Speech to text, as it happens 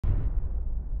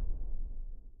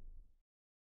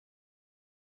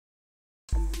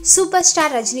Super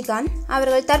star Rajinikanth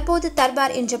அவர்கள் தற்போது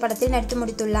தர்பார் என்ற படத்தில் நடித்து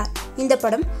முடித்துள்ளார். இந்த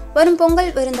படம் வரும் பொங்கல்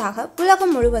விருந்தாக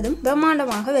உலகம் முழுவதும்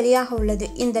பிரம்மாண்டமாக வெளியாக உள்ளது.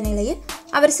 இந்த நிலையில்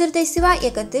அவர் சிறுத்தை சிவா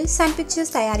இயக்கத்தில் சன்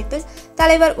பிக்சர்ஸ் தயாரிப்பில்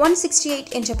தலைவர்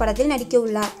 168 என்ற படத்தில் நடிக்க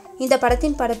உள்ளார். இந்த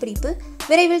படத்தின் படப்பிடிப்பு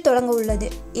விரைவில் தொடங்க உள்ளது.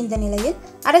 இந்த நிலையில்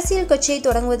அரசியல் கட்சியை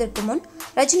தொடங்குவதற்கு முன்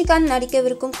ரஜினிகாந்த்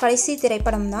நடிக்கவிருக்கும் கடைசி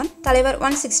திரைப்படம்தான் தலைவர்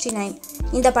 169.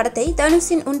 இந்த படத்தை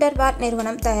தனுஷின் உண்டர்வார்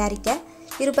நிறுவனம் தயாரிக்க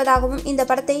இருப்பதாகவும் இந்த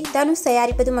படத்தை தனுஷ்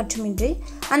தயாரிப்பது மட்டுமின்றி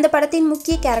அந்த படத்தின்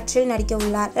முக்கிய கேரக்டரில் நடிக்க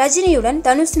உள்ளார். ரஜினியுடன்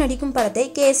தனுஷ் நடிக்கும் படத்தை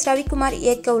KS ரவிக்குமார்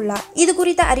இயக்க உள்ளார். இது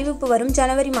குறித்த அறிவிப்பு வரும்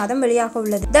ஜனவரி மாதம் வெளியாக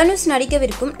உள்ளது. தனுஷ்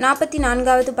நடிக்கவிருக்கும்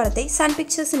 44வது படத்தை சன்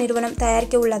பிக்சர்ஸ் நிறுவனம்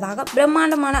தயாரிக்க உள்ளதாக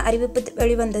பிரம்மாண்டமான அறிவிப்பு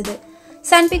வெளிவந்தது.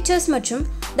 சன் பிக்சர்ஸ் மற்றும்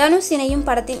தனுஷ் இணையும்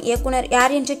படத்தின் இயக்குனர்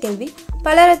யார் என்ற கேள்வி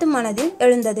பலரது மனதில்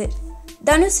எழுந்தது.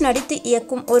 தனுஷ் நடித்து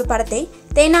இயக்கும் ஒரு படத்தை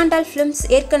தேனாண்டால் பிலிம்ஸ்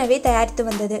ஏற்கனவே தயாரித்து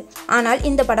வந்தது. ஆனால்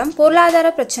இந்த படம் பொருளாதார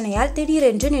பிரச்சனையால்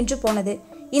திடீரென்று நின்று போனது.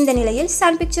 இந்த நிலையில்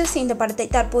சன் பிக்சர்ஸ் இந்த படத்தை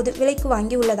தற்போது விலைக்கு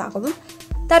வாங்கி உள்ளதாகவும்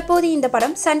தற்போது இந்த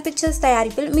படம் சன் பிக்சர்ஸ்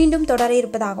தயாரிப்பில் மீண்டும் தொடர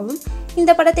இருப்பதாகவும்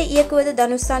இந்த படத்தை இயக்குவது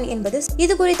தனுஷ் தான் என்பது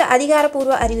இது குறித்த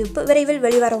அதிகாரப்பூர்வ அறிவிப்பு விரைவில்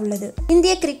வெளிவர உள்ளது.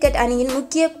 இந்திய கிரிக்கெட் அணியின்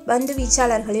முக்கிய பந்து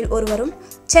வீச்சாளர்களில் ஒருவரும்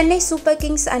சென்னை சூப்பர்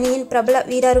கிங்ஸ் அணியின் பிரபல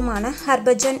வீரருமான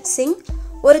ஹர்பஜன் சிங்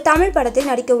ஒரு தமிழ் படத்தில்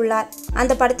நடிக்க உள்ளார்.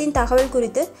 அந்த படத்தின் தகவல்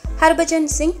குறித்து ஹர்பஜன்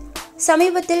சிங்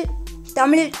சமீபத்தில்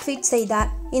தமிழில் ட்வீட் செய்தார்.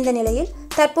 இந்த நிலையில்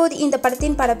தற்போது இந்த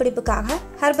படத்தின் படப்பிடிப்புக்காக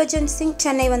ஹர்பஜன் சிங்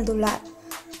சென்னை வந்துள்ளார்.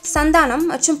 சந்தானம்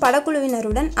மற்றும்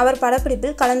படக்குழுவினருடன் அவர்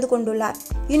படப்பிடிப்பில் கலந்து கொண்டுள்ளார்.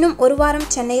 இன்னும் ஒரு வாரம்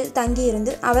சென்னையில்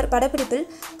தங்கியிருந்து அவர் படப்பிடிப்பில்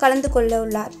கலந்து கொள்ள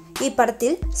உள்ளார்.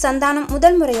 இப்படத்தில் சந்தானம்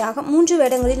முதல் முறையாக 3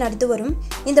 வேடங்களில் நடித்து வரும்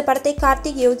இந்த படத்தை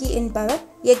கார்த்திக் யோகி என்பவர்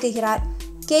இயக்குகிறார்.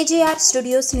 KJR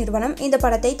ஸ்டுடியோஸ் நிறுவனம் இந்த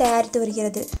படத்தை தயாரித்து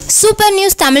வருகிறது. சூப்பர்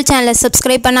நியூஸ் தமிழ் சேனலை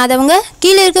சப்ஸ்கிரைப் பண்ணாதவங்க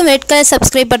கீழே இருக்கும் ரெட் கலர்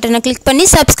சப்ஸ்கிரைப் பட்டனை கிளிக் பண்ணி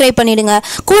சப்ஸ்கிரைப் பண்ணிடுங்க.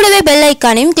 கூடவே பெல்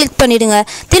ஐக்கானையும் கிளிக் பண்ணிடுங்க.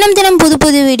 தினம் தினம் புது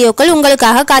புது வீடியோக்கள்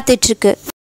உங்களுக்காக காத்துட்டு இருக்கு.